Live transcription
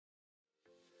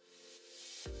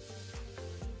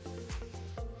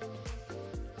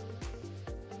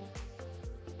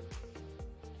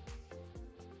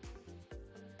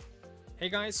Hey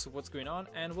guys, what's going on,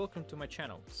 and welcome to my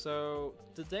channel. So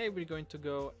today we're going to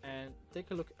go and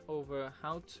take a look over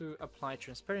how to apply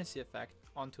transparency effect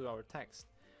onto our text.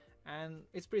 And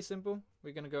it's pretty simple.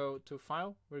 We're going to go to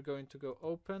File, we're going to go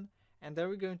Open, and then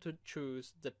we're going to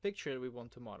choose the picture we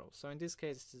want to model. So in this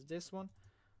case it's this one.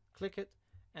 Click it,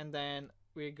 and then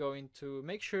we're going to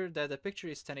make sure that the picture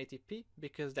is 1080p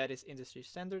because that is industry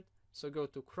standard. So go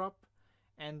to Crop,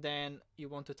 and then you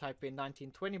want to type in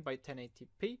 1920 by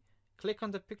 1080p. Click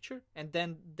on the picture, and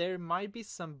then there might be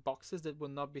some boxes that will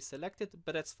not be selected,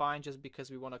 but that's fine just because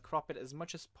we want to crop it as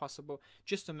much as possible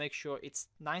just to make sure it's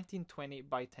 1920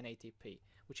 by 1080p,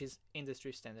 which is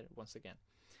industry standard once again.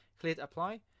 Click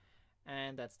Apply,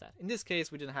 and that's that. In this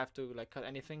case, we didn't have to cut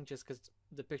anything just because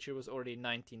the picture was already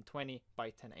 1920 by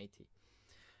 1080.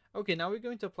 Okay, now we're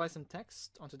going to apply some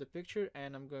text onto the picture,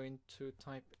 and I'm going to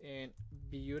type in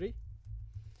beauty,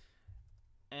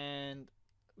 and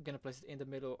we're going to place it in the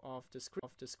middle of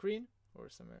the screen or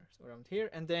somewhere around here,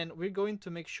 and then we're going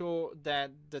to make sure that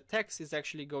the text is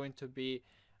actually going to be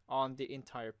on the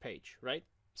entire page, right?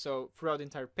 So throughout the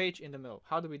entire page in the middle.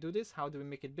 How do we do this? How do we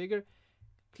make it bigger?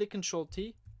 Click Control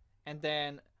T and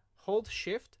then hold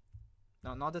Shift.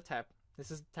 No, not the tab.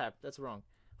 This is the tab. That's wrong.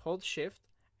 Hold Shift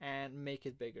and make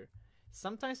it bigger.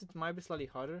 Sometimes it might be slightly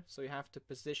harder, so you have to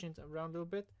position it around a little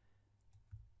bit,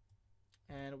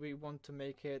 and we want to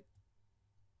make it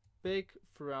big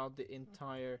throughout the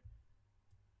entire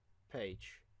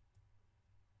page.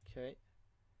 Okay,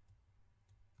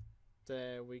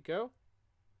 there we go.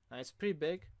 Now it's pretty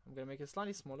big. I'm gonna make it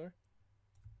slightly smaller,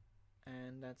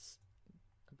 and that's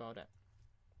about it.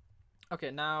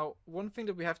 Okay, now one thing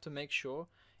that we have to make sure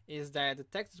is that the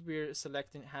text that we're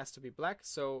selecting has to be black.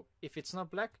 So if it's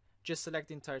not black, just select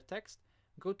the entire text,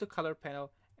 go to Color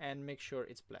panel, and make sure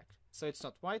it's black. So it's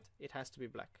not white, it has to be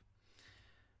black.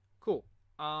 Cool.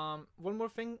 One more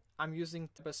thing, I'm using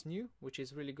Tabas New, which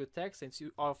is really good text, and it's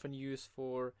often used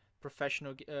for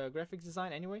professional graphics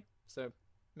design anyway. So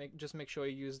just make sure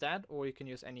you use that, or you can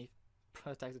use any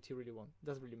text that you really want.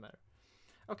 Doesn't really matter.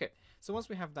 Okay, so once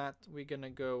we have that, we're gonna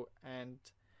go and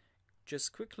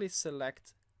just quickly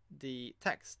select the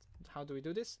text. How do we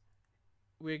do this?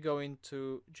 We're going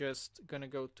to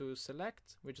go to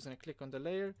Select. We're just gonna click on the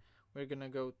layer. We're gonna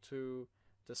go to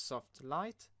the soft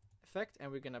light effect,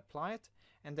 and we're gonna apply it,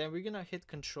 and then we're gonna hit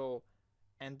Control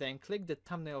and then click the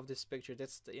thumbnail of this picture.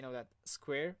 That's the, that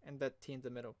square and that T in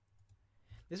the middle.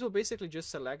 This will basically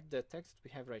just select the text we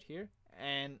have right here,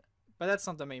 but that's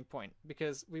not the main point,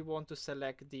 because we want to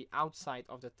select the outside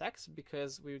of the text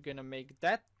because we're gonna make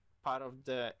that part of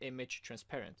the image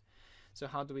transparent. So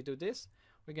how do we do this?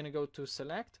 We're gonna go to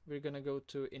Select, we're gonna go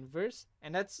to Inverse,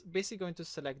 and that's basically going to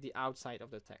select the outside of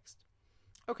the text.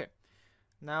 Okay.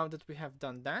 Now that we have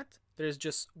done that, there's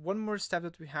just one more step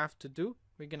that we have to do.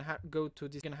 We're gonna go to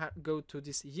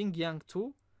this Yin Yang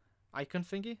tool icon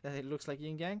thingy that it looks like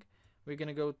Yin Yang. We're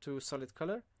gonna go to Solid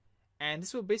Color, and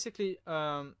this will basically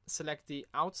select the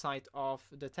outside of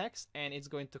the text, and it's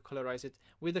going to colorize it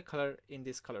with the color in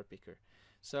this color picker.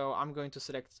 So I'm going to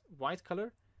select white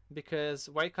color because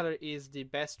white color is the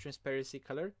best transparency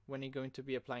color when you're going to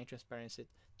be applying transparency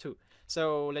too.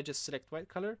 So let's just select white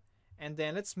color. And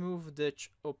then let's move the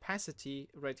opacity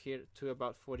right here to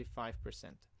about 45%.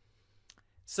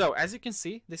 So as you can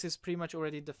see, this is pretty much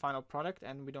already the final product,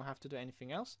 and we don't have to do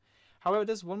anything else. However,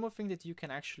 there's one more thing that you can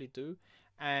actually do,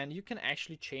 and you can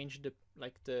actually change the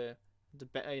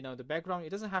background. It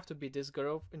doesn't have to be this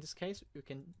girl in this case. You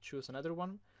can choose another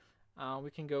one.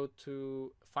 We can go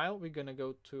to File. We're gonna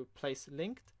go to Place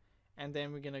Linked, and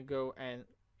then we're gonna go and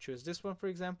choose this one, for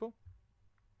example.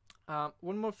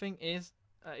 One more thing is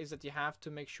that you have to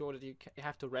make sure that you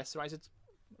have to rasterize it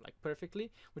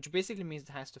perfectly, which basically means it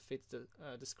has to fit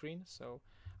the screen. So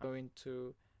I'm going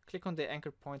to click on the anchor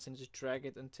points and just drag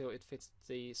it until it fits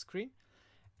the screen.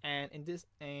 And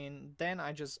then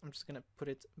I'm just gonna put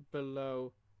it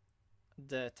below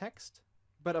the text,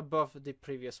 but above the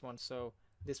previous one, so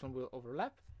this one will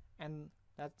overlap. And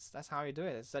that's how you do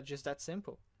it. It's just that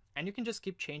simple. And you can just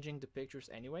keep changing the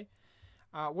pictures anyway.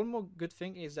 One more good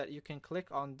thing is that you can click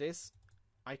on this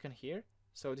icon here.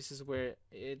 So this is where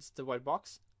it's the white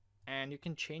box, and you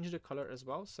can change the color as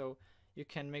well. So you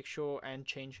can make sure and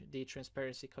change the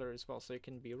transparency color as well. So it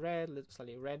can be red,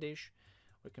 slightly reddish,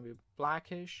 or it can be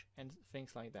blackish, and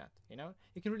things like that.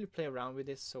 You can really play around with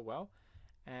this so well,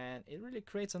 and it really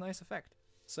creates a nice effect.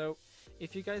 So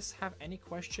if you guys have any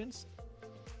questions,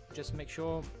 just make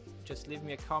sure leave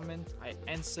me a comment. I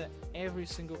answer every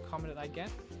single comment that I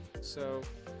get. So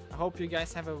I hope you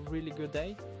guys have a really good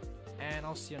day, and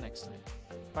I'll see you next time.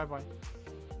 Bye bye.